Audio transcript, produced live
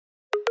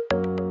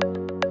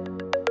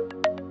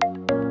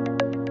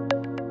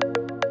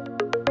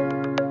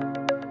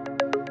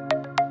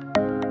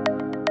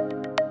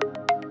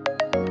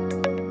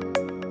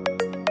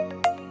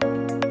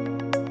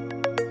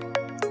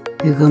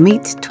Google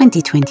Meet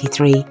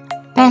 2023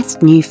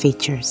 Best New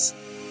Features.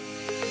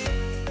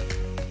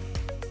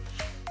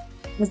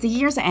 As the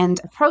year's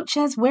end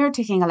approaches, we're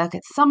taking a look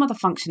at some of the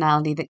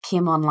functionality that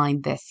came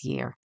online this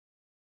year.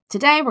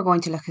 Today we're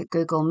going to look at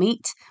Google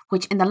Meet,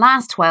 which in the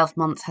last 12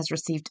 months has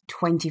received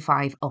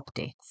 25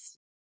 updates.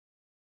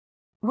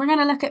 We're going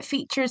to look at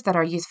features that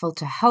are useful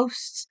to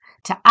hosts,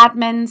 to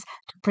admins,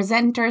 to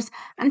presenters,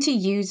 and to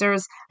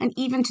users, and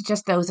even to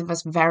just those of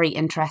us very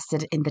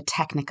interested in the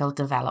technical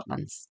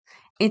developments.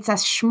 It's a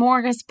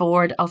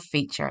smorgasbord of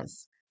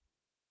features.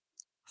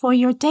 For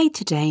your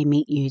day-to-day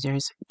Meet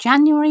users,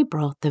 January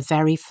brought the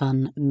very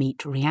fun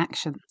Meet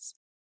Reactions.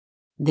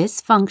 This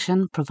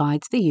function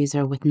provides the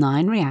user with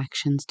 9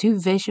 reactions to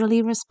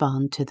visually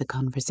respond to the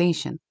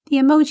conversation. The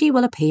emoji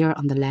will appear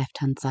on the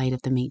left-hand side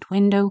of the Meet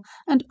window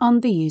and on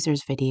the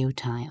user's video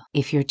tile.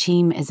 If your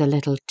team is a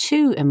little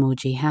too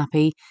emoji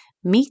happy,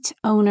 Meet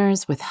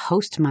owners with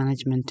host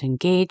management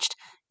engaged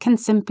can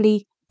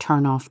simply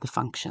turn off the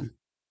function.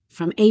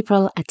 From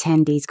April,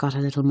 attendees got a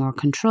little more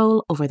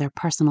control over their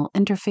personal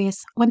interface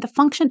when the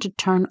function to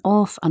turn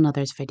off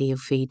another's video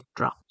feed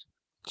dropped.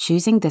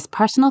 Choosing this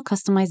personal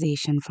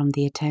customization from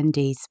the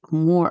attendees'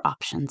 More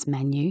Options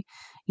menu,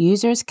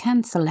 users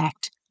can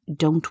select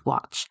Don't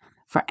Watch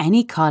for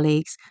any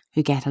colleagues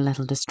who get a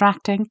little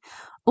distracting,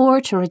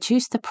 or to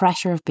reduce the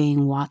pressure of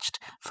being watched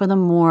for the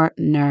more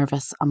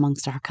nervous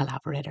amongst our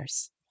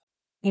collaborators.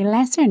 A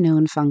lesser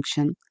known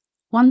function,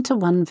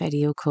 one-to-one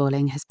video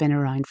calling, has been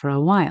around for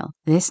a while.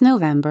 This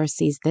November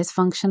sees this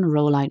function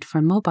roll out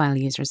for mobile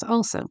users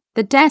also.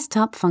 The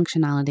desktop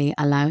functionality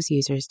allows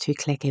users to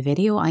click a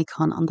video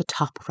icon on the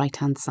top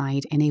right-hand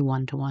side in a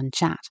one-to-one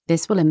chat.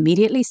 This will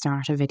immediately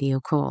start a video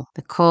call.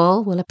 The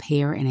call will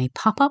appear in a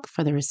pop-up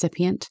for the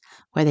recipient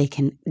where they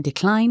can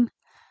decline,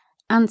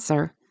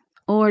 answer,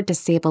 or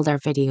disable their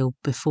video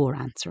before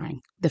answering.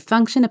 The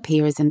function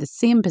appears in the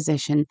same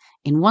position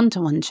in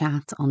one-to-one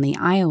chats on the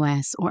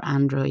iOS or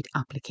Android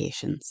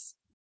applications.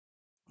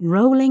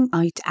 Rolling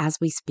out as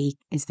we speak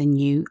is the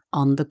new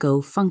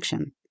on-the-go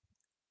function.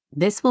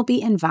 This will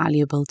be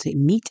invaluable to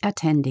Meet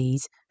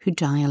attendees who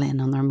dial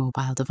in on their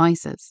mobile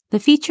devices.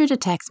 The feature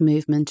detects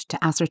movement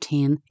to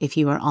ascertain if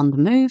you are on the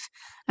move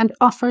and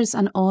offers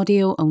an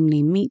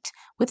audio-only Meet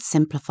with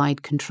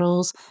simplified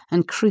controls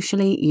and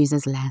crucially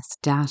uses less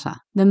data.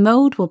 The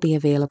mode will be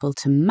available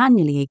to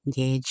manually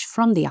engage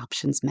from the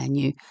options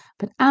menu,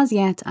 but as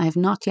yet I have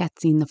not yet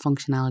seen the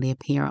functionality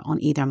appear on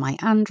either my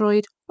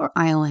Android or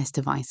iOS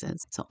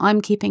devices, so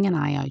I'm keeping an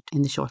eye out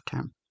in the short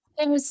term.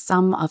 Here's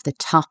some of the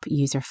top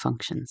user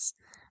functions.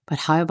 But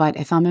how about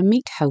if I'm a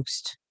Meet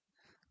host?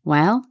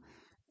 Well,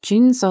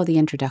 June saw the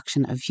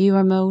introduction of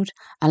viewer mode,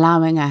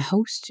 allowing a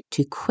host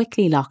to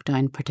quickly lock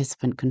down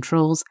participant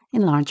controls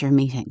in larger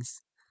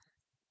meetings.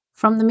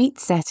 From the Meet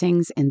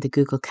settings in the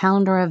Google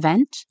Calendar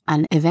event,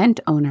 an event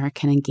owner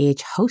can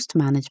engage host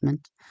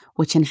management,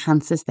 which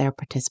enhances their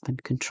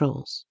participant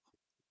controls.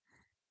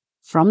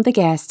 From the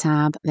Guest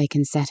tab, they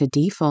can set a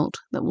default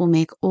that will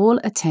make all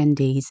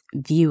attendees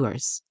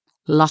viewers,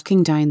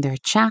 locking down their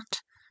chat,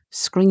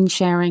 screen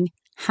sharing,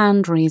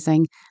 hand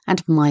raising,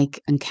 and mic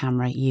and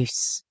camera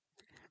use.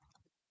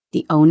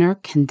 The owner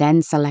can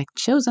then select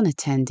chosen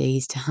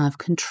attendees to have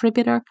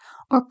contributor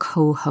or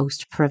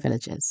co-host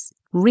privileges.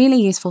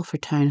 Really useful for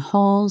town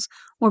halls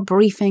or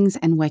briefings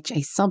in which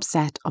a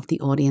subset of the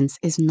audience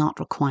is not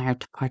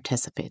required to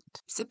participate.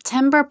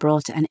 September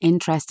brought an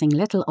interesting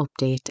little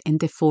update in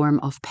the form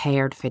of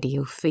paired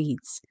video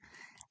feeds,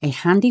 a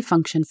handy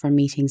function for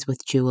meetings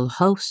with dual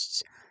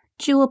hosts,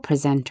 dual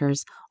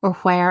presenters, or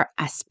where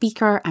a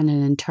speaker and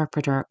an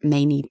interpreter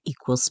may need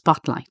equal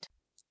spotlight.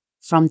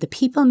 From the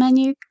People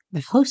menu,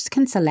 the host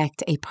can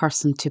select a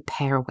person to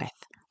pair with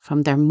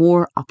from their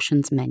More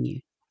Options menu.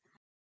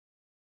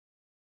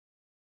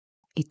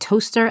 A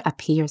toaster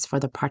appears for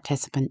the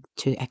participant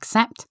to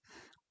accept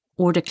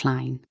or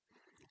decline,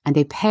 and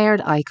a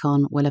paired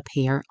icon will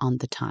appear on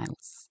the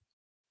tiles.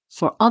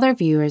 For other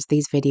viewers,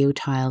 these video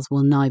tiles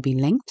will now be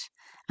linked,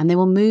 and they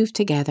will move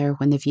together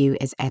when the view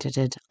is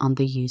edited on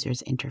the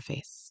user's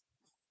interface.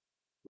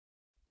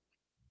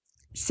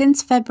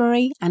 Since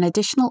February, an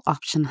additional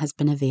option has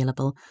been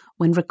available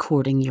when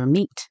recording your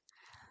Meet.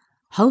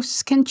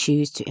 Hosts can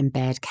choose to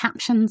embed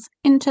captions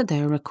into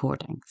their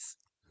recordings.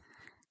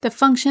 The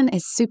function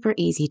is super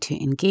easy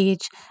to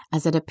engage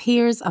as it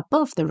appears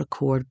above the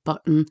Record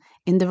button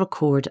in the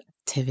Record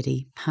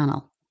Activity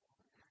panel.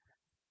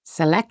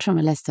 Select from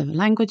a list of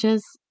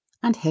languages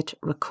and hit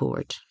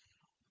Record.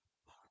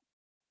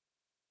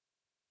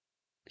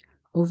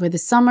 Over the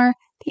summer,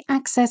 the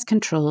access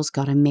controls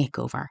got a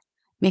makeover,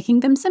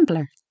 making them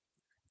simpler.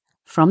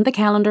 From the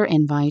calendar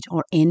invite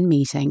or in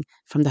meeting,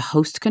 from the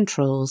host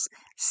controls,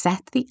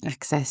 set the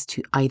access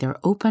to either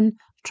open,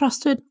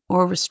 trusted,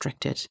 or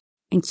restricted,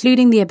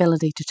 including the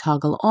ability to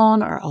toggle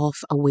on or off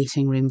a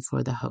waiting room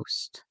for the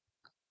host.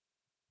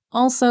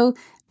 Also,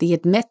 the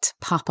Admit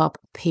pop-up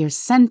appears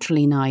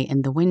centrally now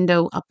in the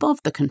window above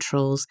the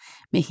controls,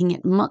 making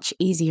it much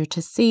easier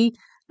to see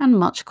and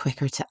much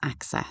quicker to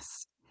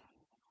access.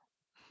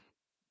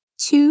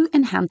 Two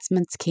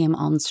enhancements came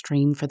on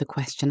stream for the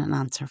question and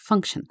answer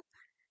function.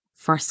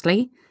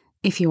 Firstly,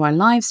 if you are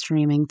live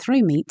streaming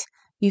through Meet,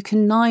 you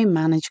can now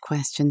manage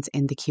questions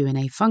in the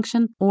Q&A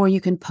function, or you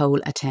can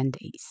poll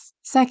attendees.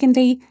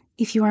 Secondly,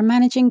 if you are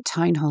managing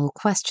town hall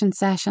question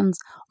sessions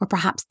or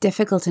perhaps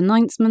difficult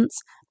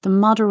announcements, the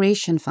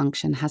moderation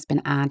function has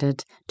been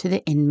added to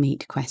the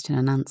in-Meet question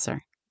and answer.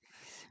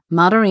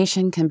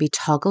 Moderation can be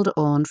toggled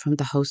on from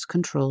the host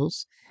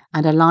controls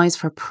and allows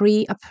for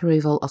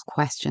pre-approval of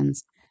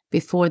questions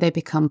before they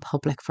become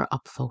public for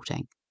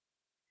upvoting.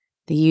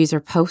 The user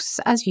posts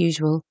as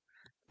usual,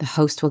 the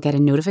host will get a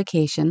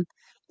notification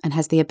and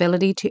has the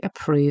ability to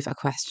approve a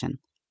question.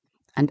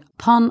 And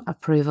upon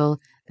approval,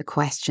 the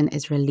question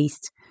is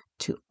released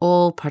to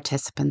all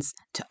participants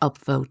to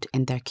upvote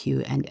in their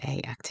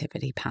Q&A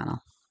activity panel.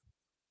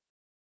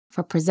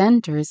 For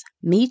presenters,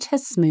 Meet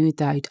has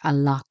smoothed out a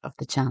lot of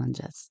the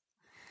challenges.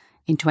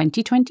 In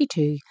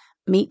 2022,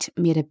 Meet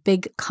made a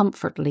big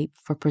comfort leap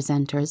for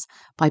presenters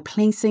by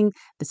placing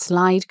the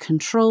slide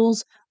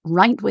controls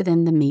right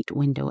within the Meet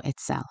window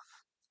itself.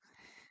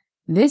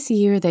 This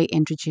year, they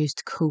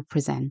introduced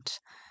Co-Present,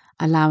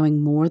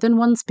 allowing more than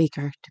one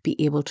speaker to be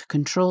able to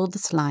control the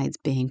slides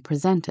being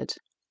presented.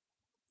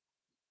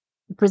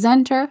 The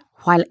presenter,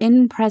 while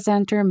in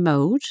presenter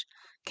mode,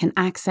 can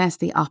access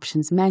the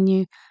options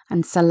menu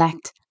and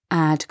select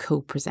Add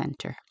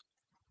Co-Presenter.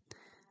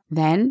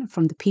 Then,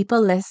 from the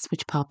people list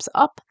which pops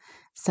up,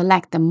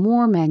 select the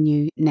More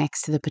menu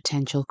next to the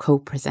potential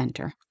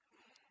co-presenter.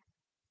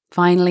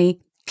 Finally,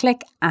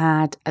 click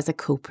Add as a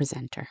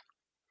co-presenter.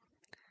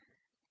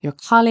 Your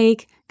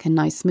colleague can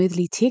now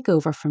smoothly take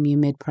over from you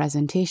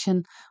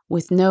mid-presentation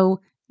with no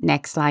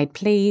 "next slide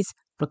please"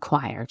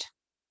 required.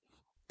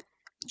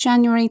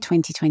 January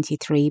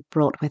 2023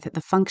 brought with it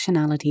the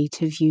functionality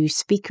to view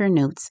speaker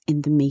notes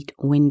in the Meet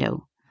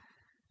window.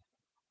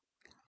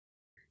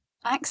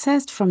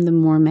 Accessed from the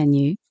More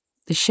menu,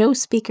 the Show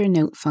Speaker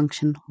Note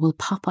function will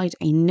pop out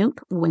a note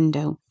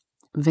window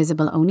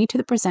visible only to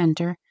the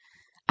presenter,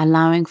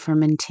 allowing for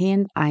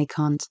maintained eye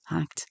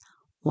contact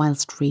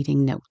whilst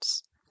reading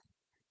notes.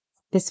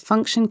 This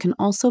function can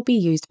also be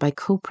used by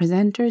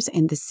co-presenters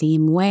in the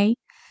same way.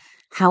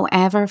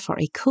 However, for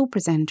a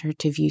co-presenter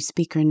to view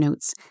speaker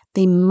notes,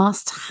 they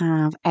must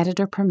have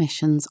editor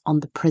permissions on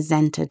the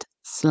presented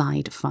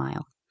slide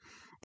file.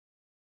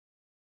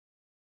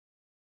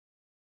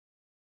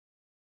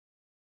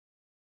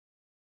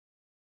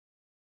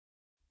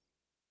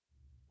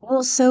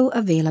 Also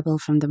available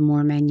from the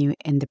More menu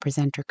in the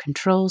presenter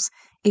controls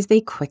is the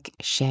Quick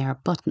Share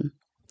button.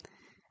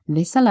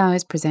 This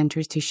allows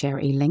presenters to share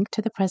a link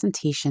to the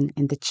presentation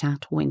in the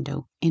chat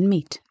window in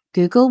Meet.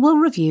 Google will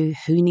review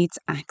who needs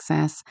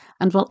access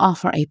and will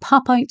offer a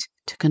pop-out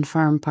to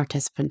confirm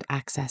participant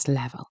access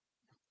level.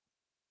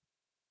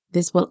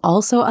 This will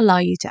also allow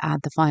you to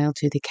add the file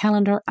to the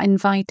calendar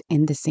invite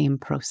in the same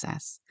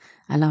process,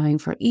 allowing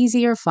for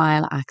easier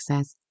file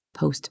access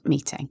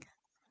post-meeting.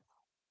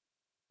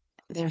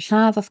 There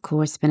have, of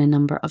course, been a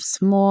number of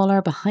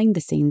smaller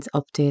behind-the-scenes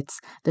updates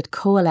that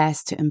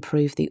coalesce to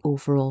improve the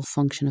overall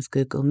function of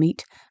Google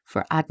Meet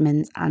for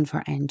admins and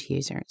for end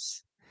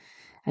users.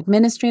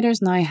 Administrators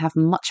now have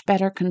much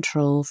better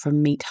control for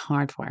Meet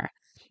hardware.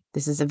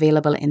 This is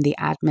available in the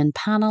admin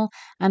panel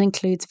and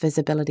includes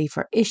visibility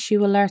for issue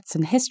alerts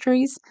and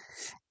histories,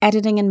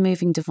 editing and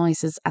moving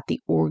devices at the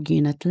org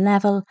unit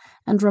level,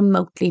 and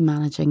remotely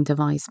managing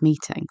device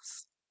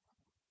meetings.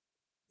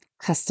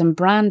 Custom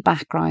brand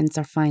backgrounds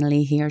are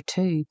finally here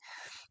too.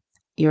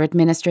 Your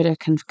administrator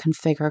can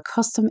configure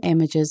custom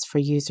images for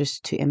users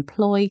to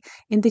employ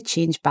in the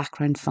Change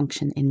Background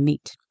function in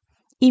Meet.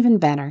 Even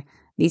better,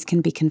 these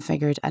can be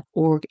configured at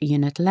org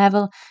unit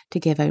level to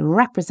give a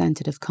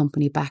representative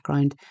company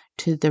background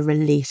to the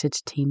related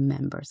team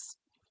members.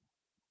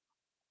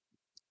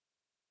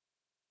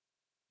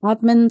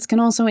 Admins can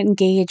also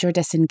engage or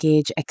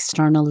disengage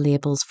external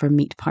labels for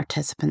Meet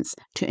participants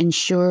to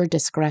ensure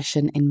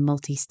discretion in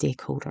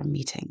multi-stakeholder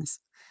meetings.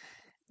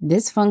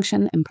 This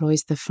function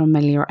employs the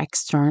familiar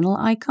external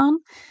icon.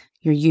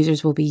 Your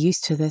users will be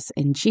used to this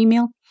in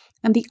Gmail,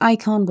 and the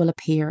icon will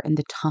appear in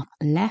the top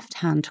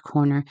left-hand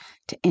corner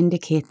to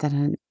indicate that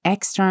an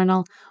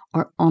external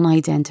or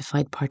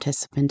unidentified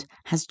participant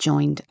has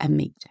joined a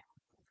Meet.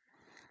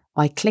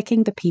 By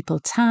clicking the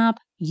People tab,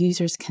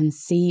 users can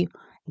see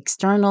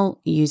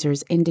external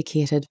users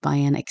indicated by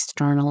an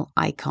external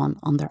icon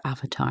on their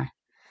avatar.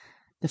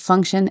 The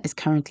function is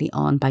currently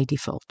on by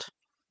default.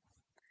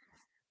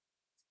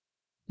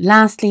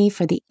 Lastly,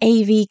 for the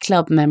AV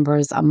Club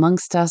members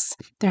amongst us,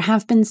 there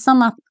have been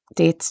some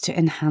updates to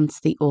enhance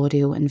the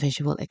audio and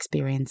visual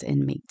experience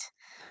in Meet.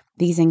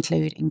 These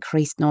include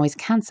increased noise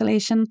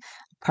cancellation,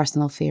 a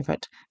personal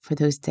favourite for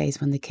those days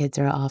when the kids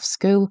are off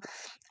school,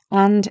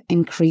 and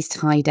increased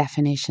high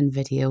definition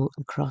video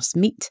across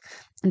Meet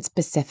and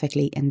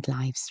specifically in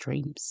live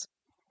streams.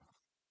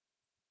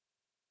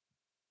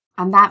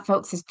 And that,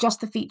 folks, is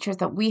just the features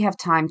that we have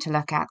time to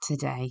look at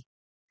today.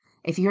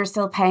 If you're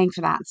still paying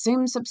for that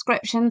Zoom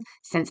subscription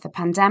since the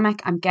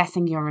pandemic, I'm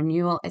guessing your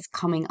renewal is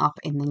coming up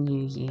in the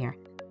new year.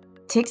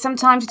 Take some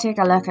time to take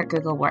a look at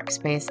Google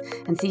Workspace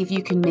and see if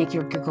you can make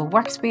your Google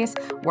Workspace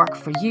work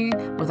for you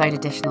without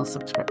additional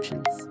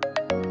subscriptions.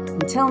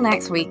 Until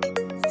next week,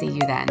 see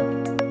you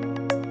then.